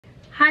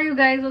Hi you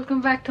guys,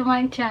 welcome back to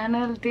my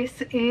channel.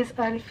 This is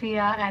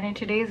Alfia and in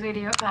today's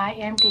video I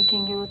am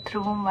taking you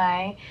through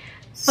my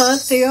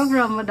first day of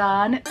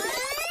Ramadan.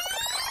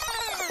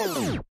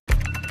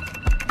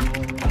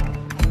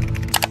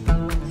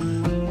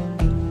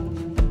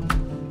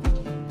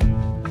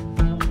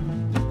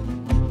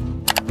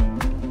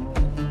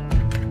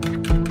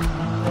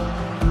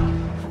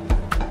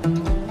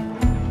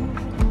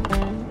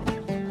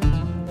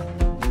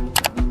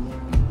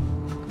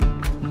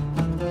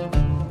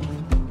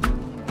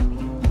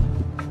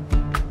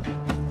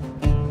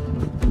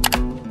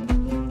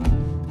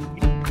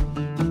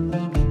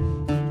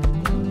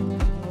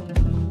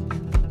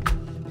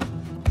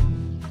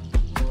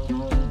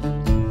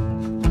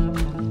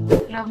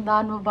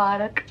 Ramadan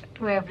Mubarak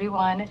to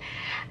everyone,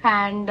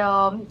 and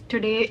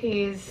today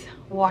is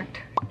what,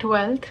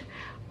 12th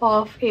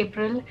of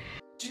April,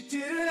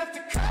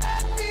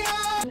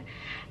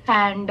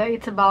 and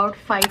it's about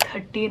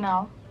 5:30 now.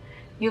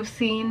 You've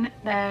seen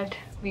that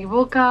we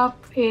woke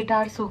up, ate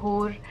our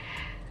suhoor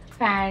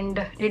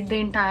and did the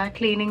entire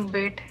cleaning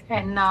bit,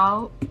 and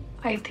now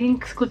I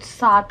think kuch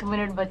 7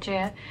 minute bache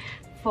hai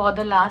for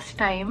the last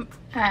time,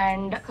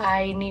 and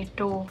I need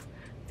to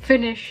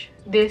finish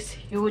this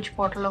huge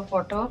bottle of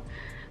water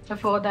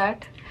before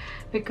that,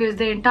 because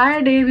the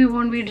entire day we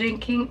won't be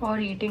drinking or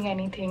eating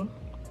anything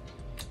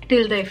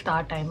till the iftar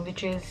time,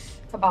 which is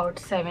about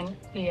 7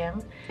 p.m.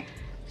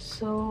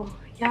 So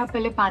yeah,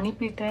 pehle pani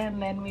peete hain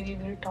and then we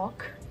will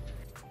talk.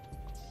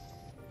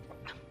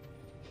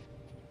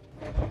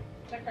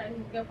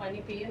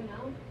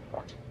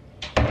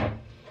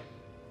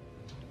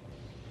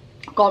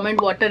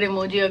 Comment water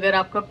emoji अगर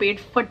आपका पेट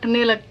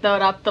फटने लगता है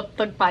और आप तब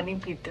तक पानी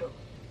पीते हो.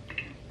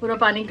 पूरा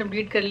पानी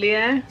कंप्लीट कर लिया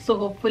है, so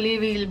hopefully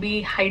we will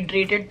be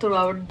hydrated through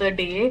out the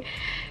day.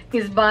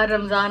 इस बार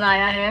रमज़ान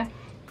आया है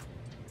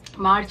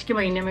मार्च के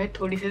महीने में,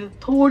 थोड़ी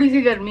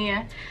सी गर्मी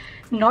है,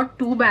 नॉट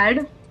टू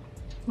बैड,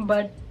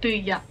 बट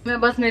या मैं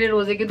बस मेरे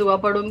रोज़े की दुआ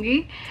पढ़ूंगी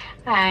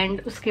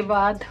एंड उसके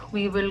बाद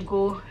we will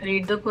go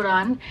read the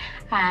Quran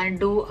and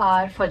do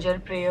our फजर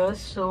prayers.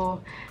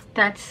 So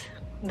that's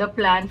the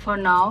plan for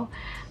now.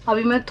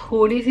 अभी मैं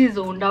थोड़ी सी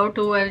जोन्ड आउट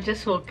हूँ. I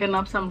just woken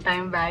up some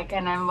time back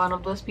and I am one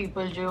of those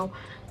people जो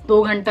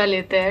 2 घंटा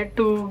लेते हैं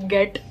to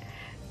get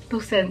to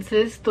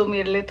senses. तो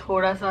मेरे लिए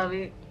थोड़ा सा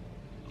भी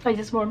आई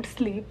जस्ट वॉन्ट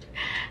स्लीप.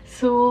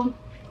 सो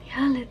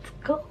या लेट्स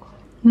गो.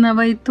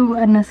 नवैतु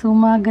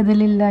अन्नसुमा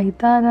गदलिल्लाहि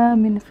ताला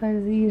मिन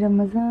फर्जी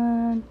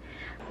Ramzan.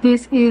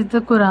 This is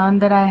the Quran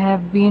that I have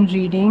been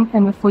reading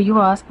and before you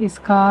ask,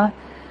 इसका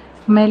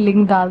मैं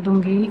लिंक डाल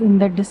दूँगी in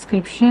the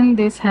description.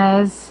 This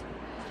has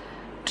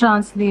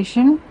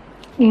translation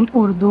in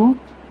Urdu,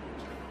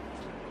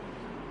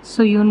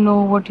 so you know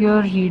what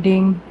you're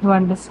reading, you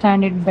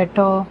understand it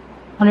better.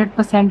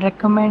 100%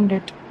 recommend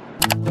it.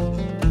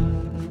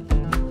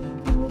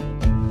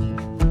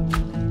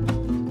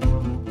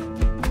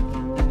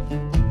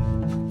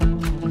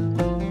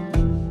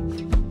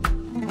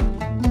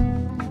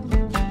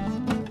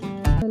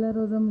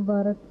 Roza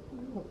Mubarak.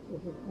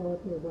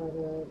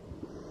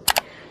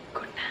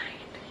 Good night.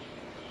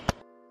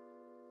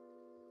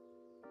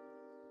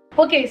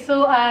 Okay, so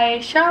I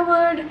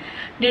showered,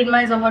 did my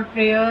Zohar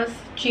prayers,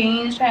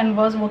 changed and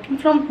was working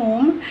from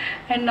home,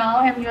 and now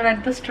I'm here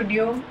at the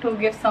studio to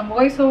give some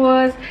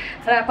voiceovers,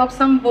 wrap up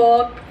some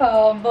work.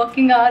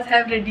 Working hours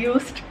have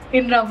reduced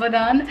in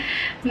Ramadan.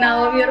 Now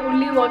we are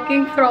only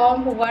working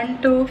from 1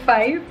 to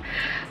 5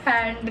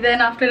 and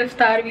then after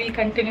iftar we'll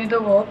continue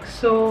the work.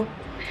 So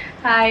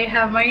I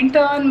have my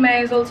intern, May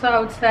is also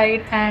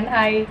outside, and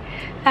I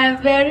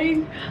am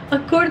wearing a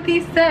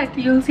kurti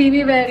set. You'll see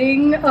me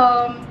wearing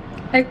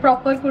like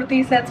proper kurti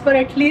sets for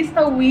at least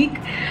a week.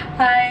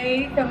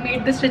 I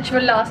made this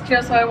ritual last year,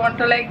 so I want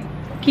to like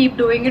keep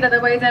doing it.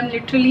 Otherwise I'm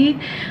literally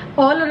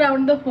all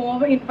around the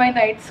home in my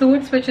night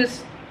suits, which is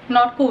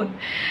not cool.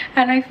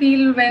 And I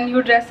feel when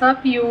you dress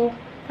up you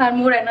are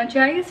more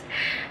energized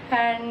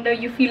and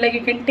you feel like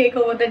you can take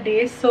over the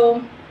day. So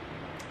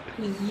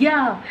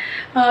yeah,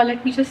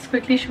 let me just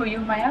quickly show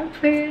you my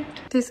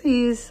outfit. This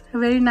is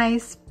a very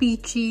nice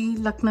peachy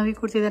Lucknowi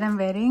kurti that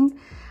I'm wearing.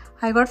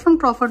 I got from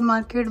Crawford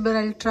Market, but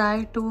I'll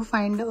try to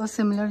find a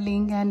similar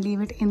link and leave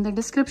it in the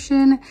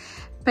description.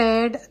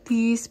 Paired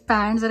these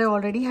pants that I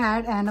already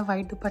had and a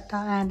white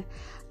dupatta, and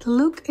the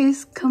look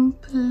is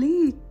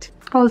complete.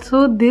 Also,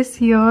 this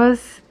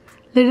year's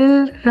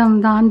little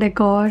Ramadan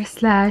decor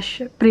slash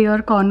prayer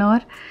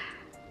corner,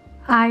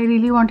 I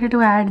really wanted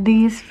to add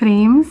these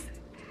frames.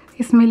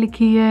 इसमें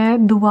लिखी है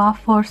दुआ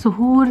for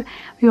suhoor.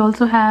 We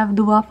also have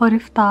dua for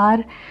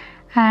iftar,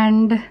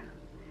 and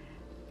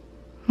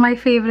my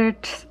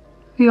favorites,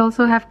 we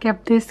also have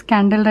kept this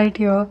candle right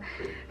here.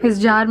 इस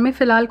jar में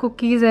फ़िलहाल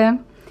cookies है.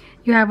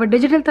 You have a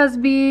digital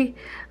tasbih,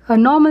 a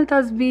normal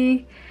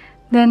tasbih.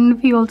 Then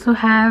we also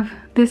have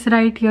this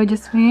right here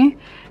जिसमें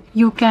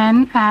you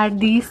can add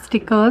these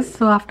stickers.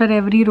 So after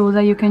every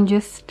roza you can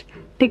just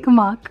tick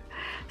mark.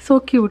 So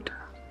cute.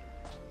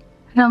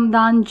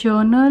 Ramadan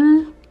journal,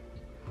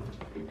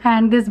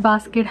 and this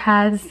basket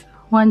has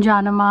one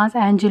janamas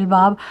and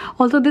jilbab.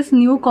 Also this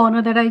new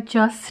corner that I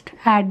just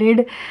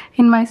added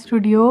in my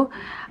studio,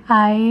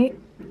 I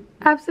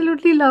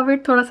absolutely love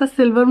it. थोड़ा सा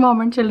silver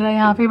moment चल रहा है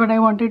यहाँ पे, but I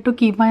wanted to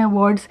keep my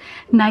awards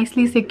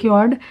nicely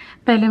secured.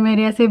 पहले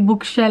मेरे ऐसे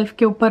book shelf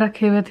के ऊपर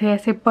रखे हुए थे,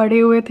 ऐसे पड़े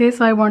हुए थे,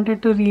 so I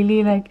wanted to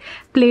really like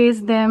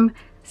place them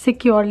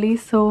securely.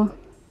 So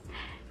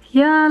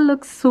yeah,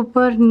 looks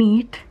super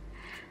neat.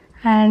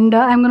 And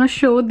I'm gonna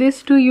show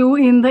this to you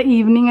in the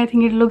evening. I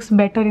think it looks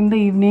better in the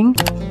evening.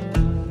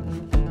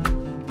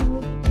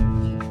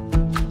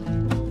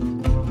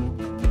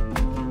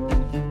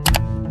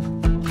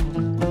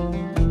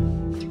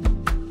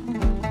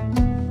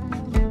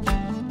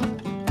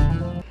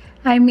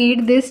 I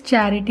made this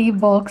charity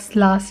box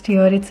last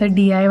year. It's a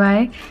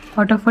DIY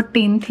out of a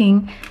tin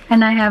thing,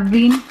 and I have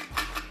been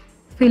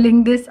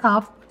filling this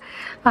up.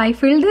 I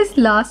filled this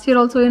last year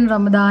also in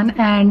Ramadan,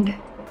 and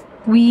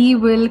we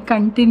will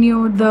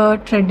continue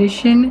the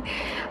tradition.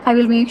 I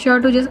will make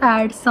sure to just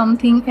add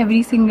something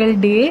every single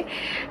day,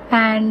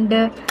 and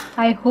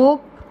I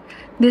hope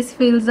this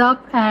fills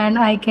up and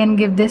I can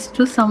give this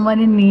to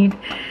someone in need.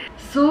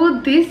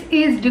 So this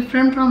is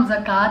different from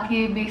zakat.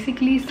 ये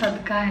basically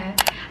sadqa है.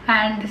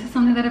 And this is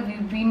something that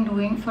we've been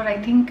doing for I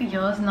think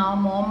years now.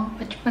 Mom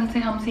बचपन से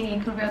हमसे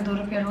 1 रुपया 2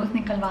 रुपया रोज़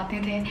निकलवाते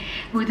थे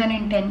with an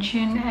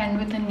intention and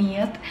with a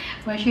नीयत,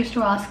 where she used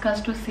to ask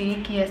us to say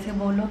कि ऐसे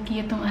बोलो कि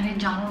ये तुम्हारे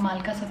जान और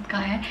माल का सदका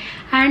है.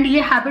 And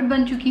ये habit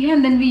बन चुकी है,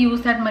 and then we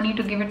use that money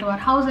to give it to our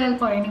house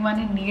help or anyone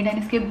in need.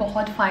 And इसके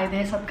बहुत फ़ायदे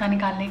हैं सदका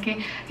निकालने के.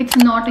 It's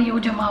not a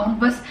huge amount,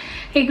 बस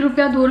 1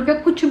 रुपया 2 रुपया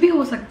कुछ भी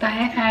हो सकता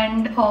है.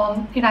 And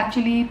it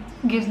actually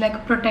gives like a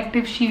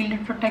protective shield.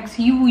 It protects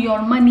you,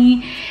 your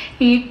money.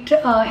 It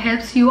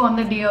helps you on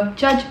the day of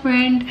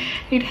judgment.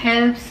 It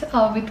helps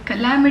with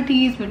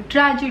calamities, with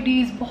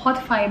tragedies. बहुत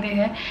फ़ायदे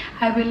हैं.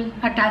 I will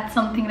attach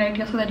something right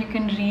here so that you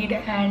can read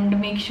and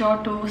make sure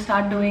to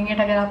start doing it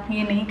अगर आप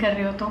ये नहीं कर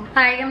रहे हो तो.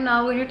 I am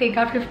now going to take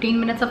out 15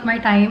 minutes of my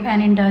time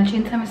and indulge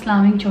in some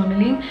Islamic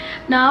journaling.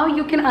 Now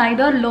you can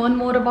either learn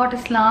more about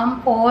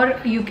Islam or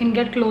you can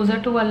get closer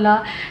to Allah.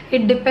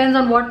 It depends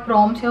on what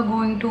prompts you're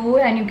going to,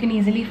 and you can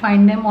easily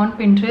find them on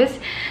Pinterest.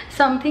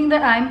 Something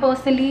that I'm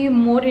personally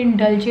more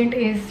indulgent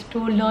is to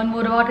learn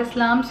more about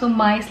Islam. So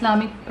my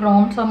Islamic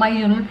prompts or my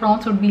journal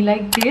prompts would be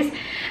like this.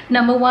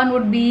 Number 1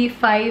 would be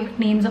 5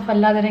 names of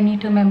Allah that I need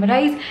to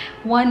memorize,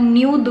 1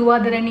 new dua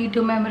that I need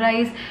to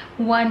memorize,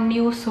 1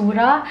 new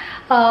surah,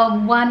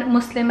 1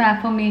 Muslim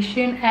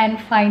affirmation, and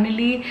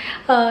finally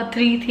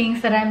 3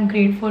 things that I'm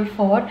grateful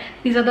for.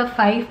 These are the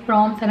 5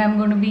 prompts that I'm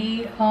going to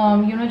be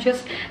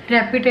just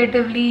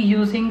repetitively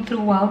using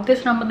throughout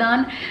this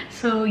Ramadan.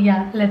 So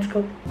yeah, let's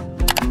go.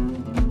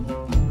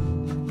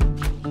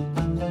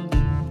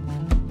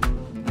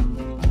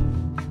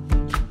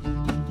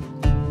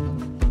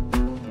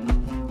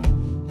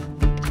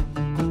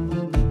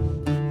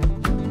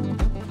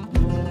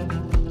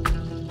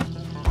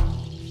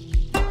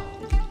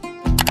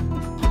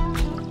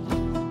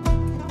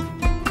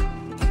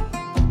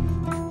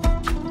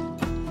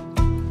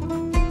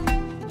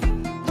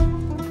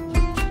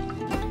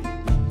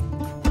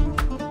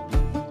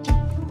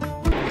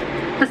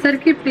 Asr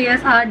ki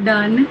prayers are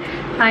done.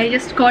 I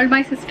just called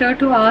my sister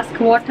to ask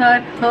what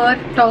are her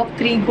top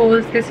 3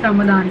 goals this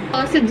Ramadan.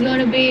 First, it's going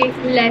to be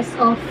less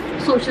of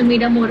social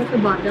media, more of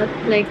ibadat.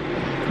 Like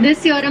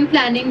this year I'm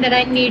planning that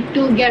I need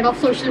to get off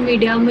social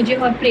media. मुझे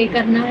और pray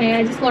करना है.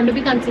 I just want to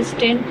be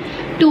consistent.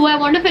 2, I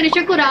want to finish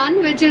a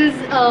Quran, which is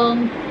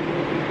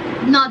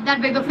not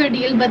that big of a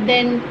deal, but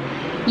then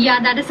yeah,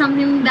 that is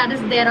something that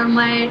is there on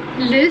my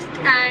list.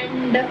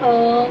 And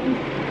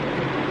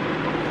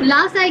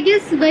last, I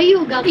guess, वही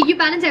होगा. You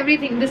balance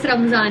everything this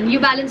Ramzan. You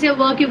balance your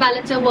work, you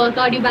balance your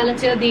workout, you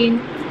balance your deen.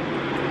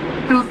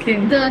 Okay.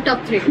 The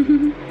top 3.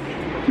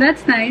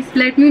 That's nice.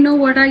 Let me know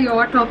what are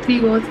your top 3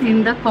 goals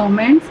in the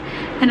comments.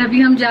 And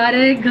अभी हम जा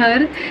रहे हैं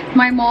घर.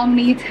 My mom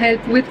needs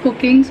help with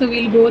cooking, so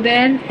we'll go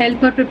there,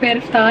 help her prepare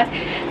iftar,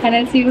 and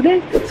I'll see you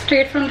there.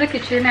 Straight from the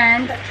kitchen.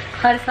 And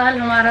हर साल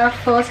हमारा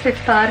first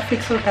iftar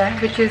fix होता है,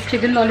 which is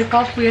chicken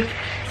lollipop with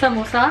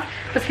samosa.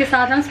 उसके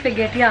साथ हम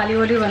spaghetti आलू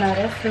वाली बना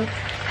रहे हैं. So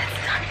let's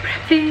start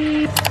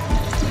prepping.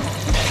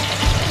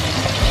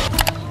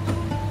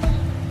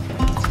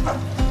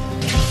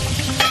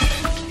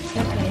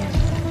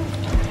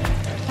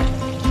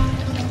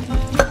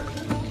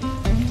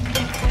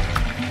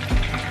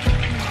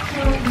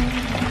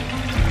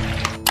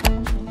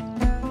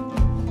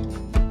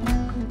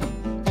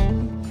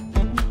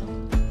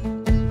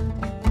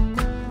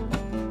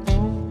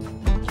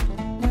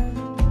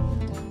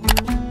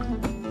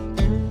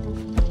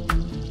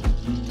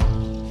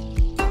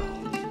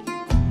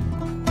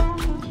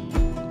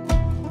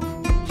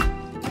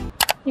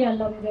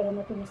 अल्लाह मुझे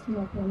रहमत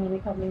मुस्लिमों को हमारे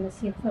काबिल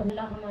नसीब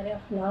फरमा, हमारे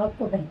अखलाक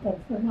को बेहतर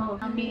फरमा।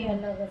 आमीन।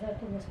 अल्लाह गज़ा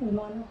तो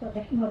मुसलमानों को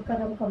रहम और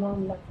करम का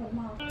मामला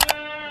फरमा।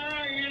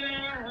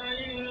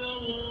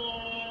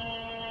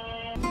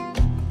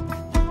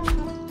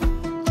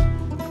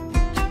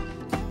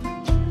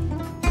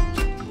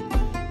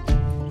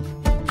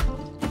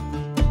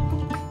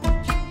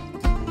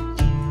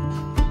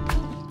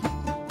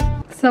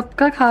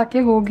 सबका खा के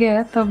हो गया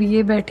है, तब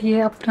ये बैठी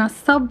है अपना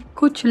सब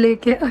कुछ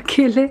लेके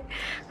अकेले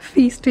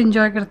फीस्ट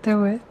एंजॉय करते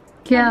हुए।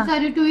 क्या I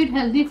decided to eat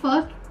healthy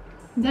first,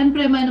 then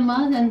pray my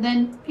namaz and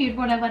then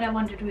eat whatever I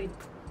wanted to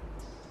eat.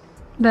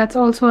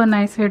 That's also a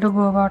nice way to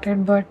go about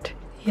it, but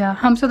yeah,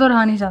 हमसे तो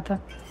रहा नहीं जाता।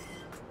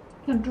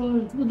 Control,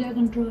 Uday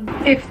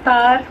control.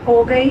 इफ्तार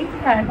हो गई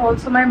and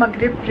also my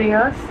Maghrib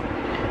prayers,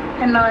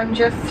 and now I'm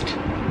just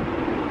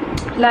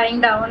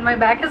lying down. My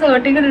back is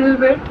hurting a little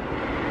bit,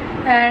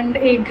 and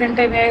 1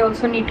 घंटे में I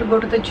also need to go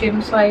to the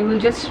gym, so I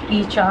will just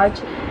recharge.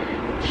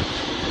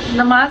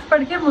 नमाज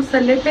पढ़ के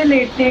मुसल्ले पे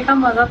लेटने का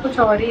मज़ा कुछ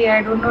और ही है।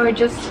 I don't know, it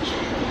just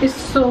is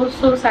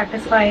so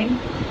satisfying.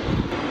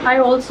 I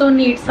also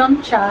need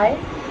some chai.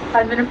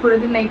 आज मैंने पूरे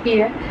दिन नहीं पी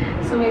है,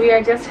 so maybe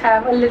I just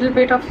have a little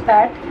bit of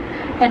that,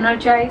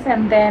 energize,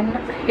 and then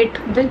hit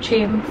the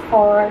gym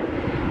for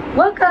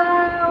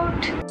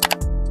workout.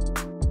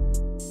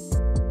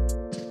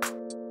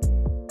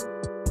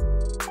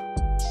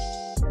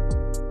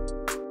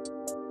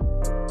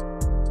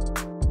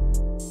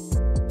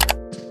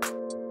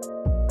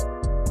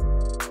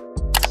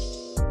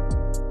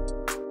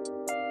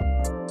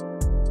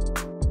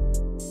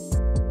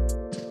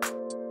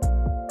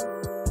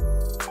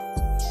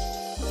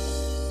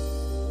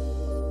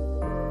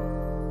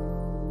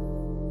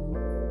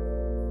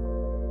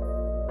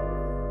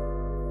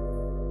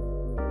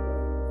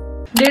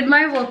 Did my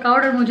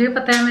workout और मुझे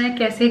पता है मैंने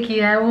कैसे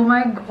किया है। Oh my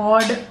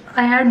God,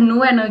 I had no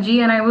energy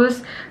and I was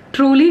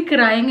truly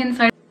crying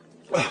inside.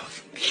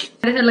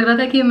 ऐसा लग रहा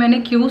था कि मैंने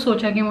क्यों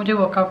सोचा कि मुझे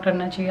वर्कआउट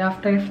करना चाहिए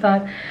after Iftikhar.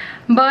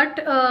 But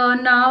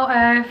now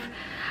I have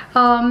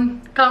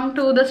come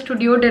to the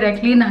studio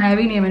directly. नहाया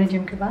भी नहीं है मैंने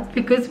जिम के बाद,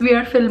 because we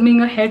are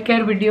filming a hair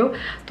care video,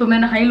 तो मैं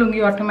नहा ही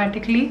लूँगी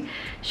ऑटोमेटिकली।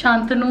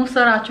 शांतनु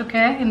सर आ चुके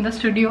हैं in the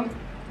studio.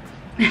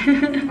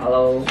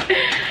 Hello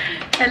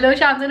hello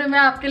Shantanu, मैं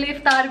आपके लिए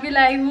इफ्तार भी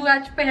लाई हूँ।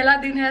 आज पहला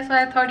दिन है, सो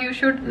I thought you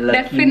should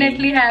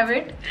definitely have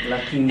it.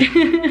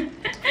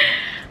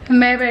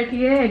 मैं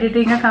बैठी है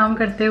एडिटिंग का काम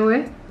करते हुए।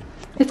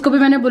 इसको भी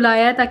मैंने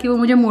बुलाया है ताकि वो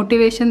मुझे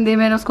मोटिवेशन दे।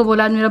 मैंने उसको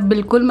बोला आज मेरा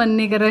बिल्कुल मन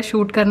नहीं कर रहा है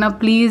शूट करना,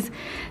 प्लीज़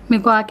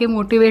मेरे को आके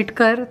मोटिवेट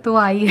कर, तो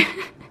आई है।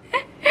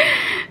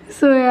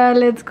 सो यार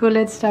let's go,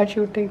 let's start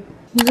shooting.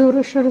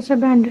 जोरों शोरों से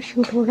बैंड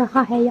शूट हो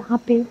रहा है यहाँ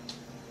पे।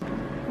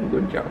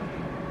 Good job.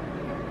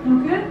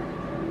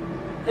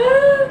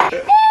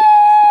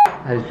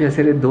 अल्फिया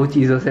सिर्फ 2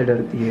 चीज़ों से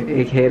डरती है,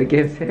 एक हेयर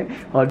केयर से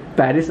और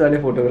पेरिस वाले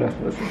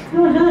फोटोग्राफर से।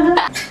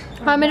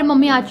 और मेरी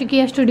मम्मी आ चुकी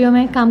है स्टूडियो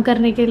में काम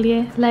करने के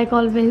लिए, लाइक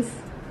ऑलवेज,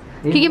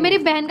 क्योंकि मेरी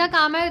बहन का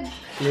काम है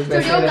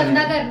स्टूडियो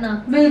गंदा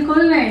करना।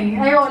 बिल्कुल नहीं,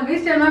 I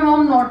always tell my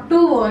mom not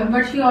to work,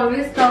 but she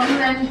always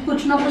comes and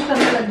कुछ ना कुछ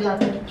करने लग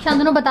जाती है।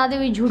 शांतनु बता दे,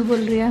 वही झूठ बोल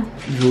रही है।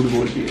 झूठ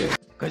बोलती है,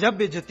 गजब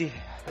बेइज्जती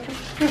है।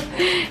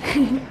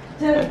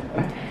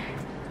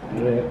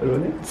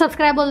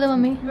 सब्सक्राइब बोल दे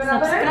मम्मी।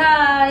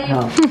 सब्सक्राइब।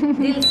 हाँ।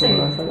 दिल से।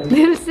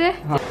 दिल से।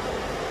 हाँ।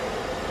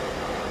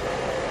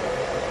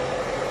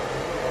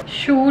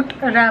 शूट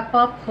रैप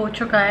अप हो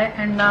चुका है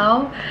and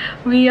now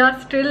we are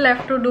still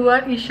left to do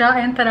our Isa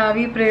and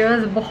तरावी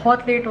prayers.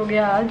 बहुत लेट हो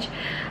गया आज।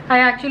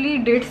 I actually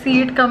did see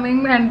it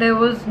coming and there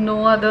was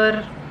no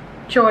other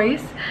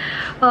choice.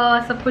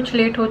 सब कुछ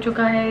लेट हो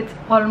चुका है।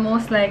 It's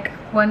almost like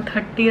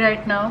 1:30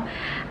 right now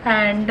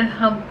and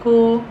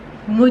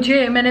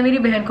मैंने मेरी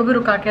बहन को भी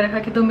रुका के रखा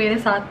कि तुम मेरे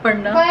साथ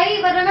पढ़ना।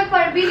 भाई वरना मैं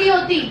पढ़ भी नहीं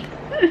होती।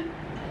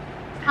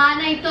 हाँ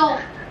नहीं तो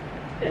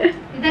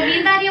इधर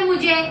नींद आ रही है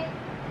मुझे।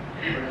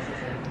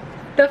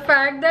 The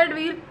fact that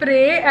we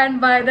pray and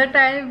by the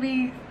time we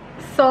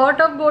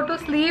sort of go to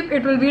sleep,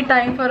 it will be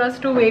time for us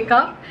to wake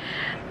up.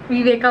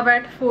 We wake up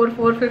at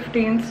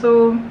 4:15. So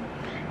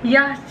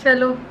yeah,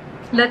 chalo,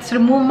 let's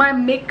remove my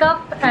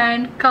makeup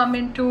and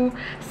come into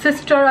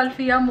Sister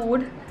Alfia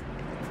mode.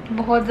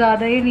 बहुत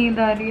ज़्यादा ही नींद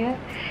आ रही है।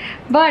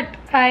 But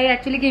I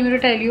actually came to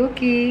tell you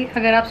कि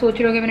अगर आप सोच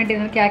रहे हो कि मैंने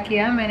डिनर क्या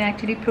किया, मैंने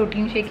एक्चुअली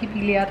प्रोटीन शेक ही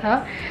पी लिया था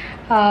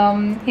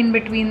in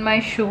between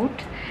my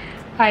shoot.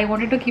 I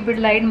wanted to keep it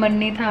light, मन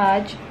नहीं था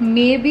आज।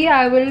 May B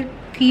I will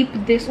keep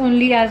this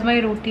only as my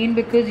routine,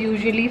 because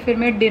usually फिर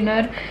मैं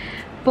डिनर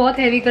बहुत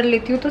हैवी कर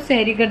लेती हूँ तो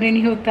सहरी करने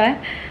नहीं होता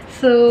है।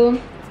 सो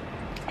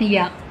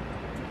या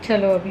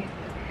चलो अभी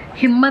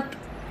हिम्मत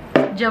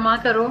जमा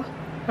करो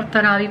और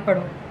तरावी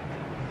पढ़ो।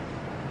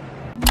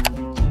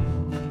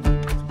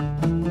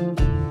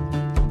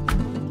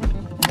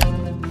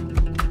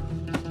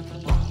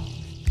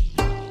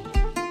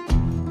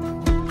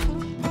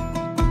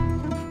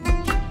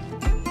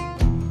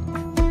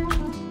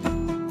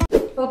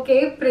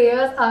 Okay,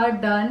 prayers are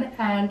done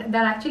and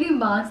that actually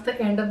marks the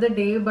end of the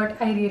day,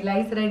 but I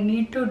realized that I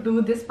need to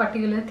do this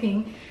particular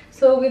thing.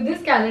 So with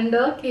this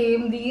calendar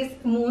came these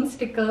moon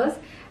stickers,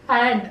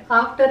 and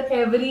after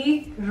every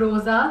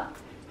roza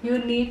you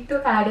need to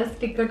add a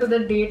sticker to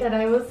the date, and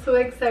I was so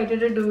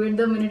excited to do it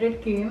the minute it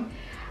came.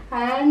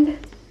 And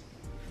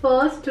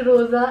first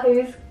roza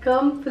is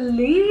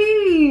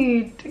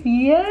complete.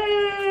 Yay!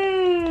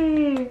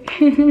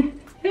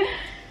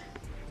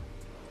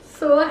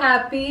 so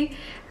happy.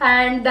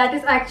 And that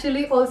is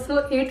actually also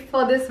it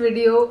for this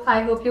video. I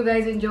hope you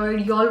guys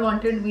enjoyed. You all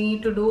wanted me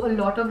to do a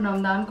lot of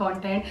Ramadan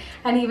content,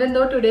 and even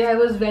though today I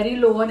was very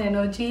low on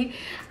energy,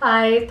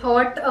 I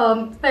thought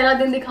पहला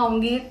दिन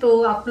दिखाऊंगी तो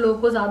आप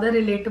लोगों को ज़्यादा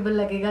relatable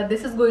लगेगा.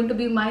 This is going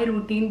to be my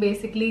routine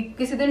basically.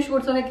 किसी दिन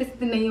shoots होंगे, किसी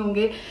दिन नहीं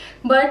होंगे.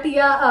 But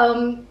yeah,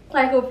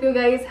 I hope you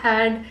guys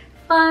had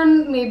fun,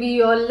 maybe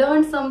you all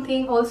learned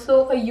something. Also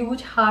a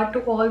huge heart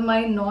to all my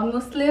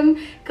non-Muslim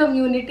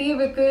community,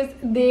 because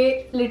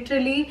they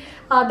literally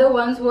are the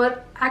ones who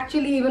are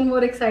actually even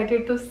more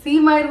excited to see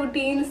my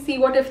routine, see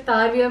what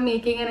iftar we are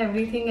making and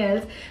everything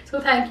else.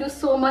 So thank you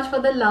so much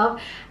for the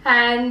love,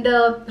 and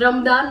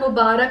Ramadan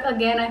Mubarak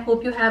again. I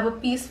hope you have a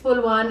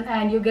peaceful one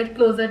and you get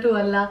closer to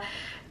Allah.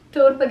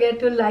 Don't forget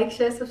to like,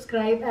 share,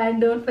 subscribe,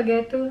 and don't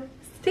forget to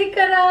stick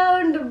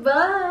around.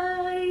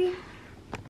 Bye.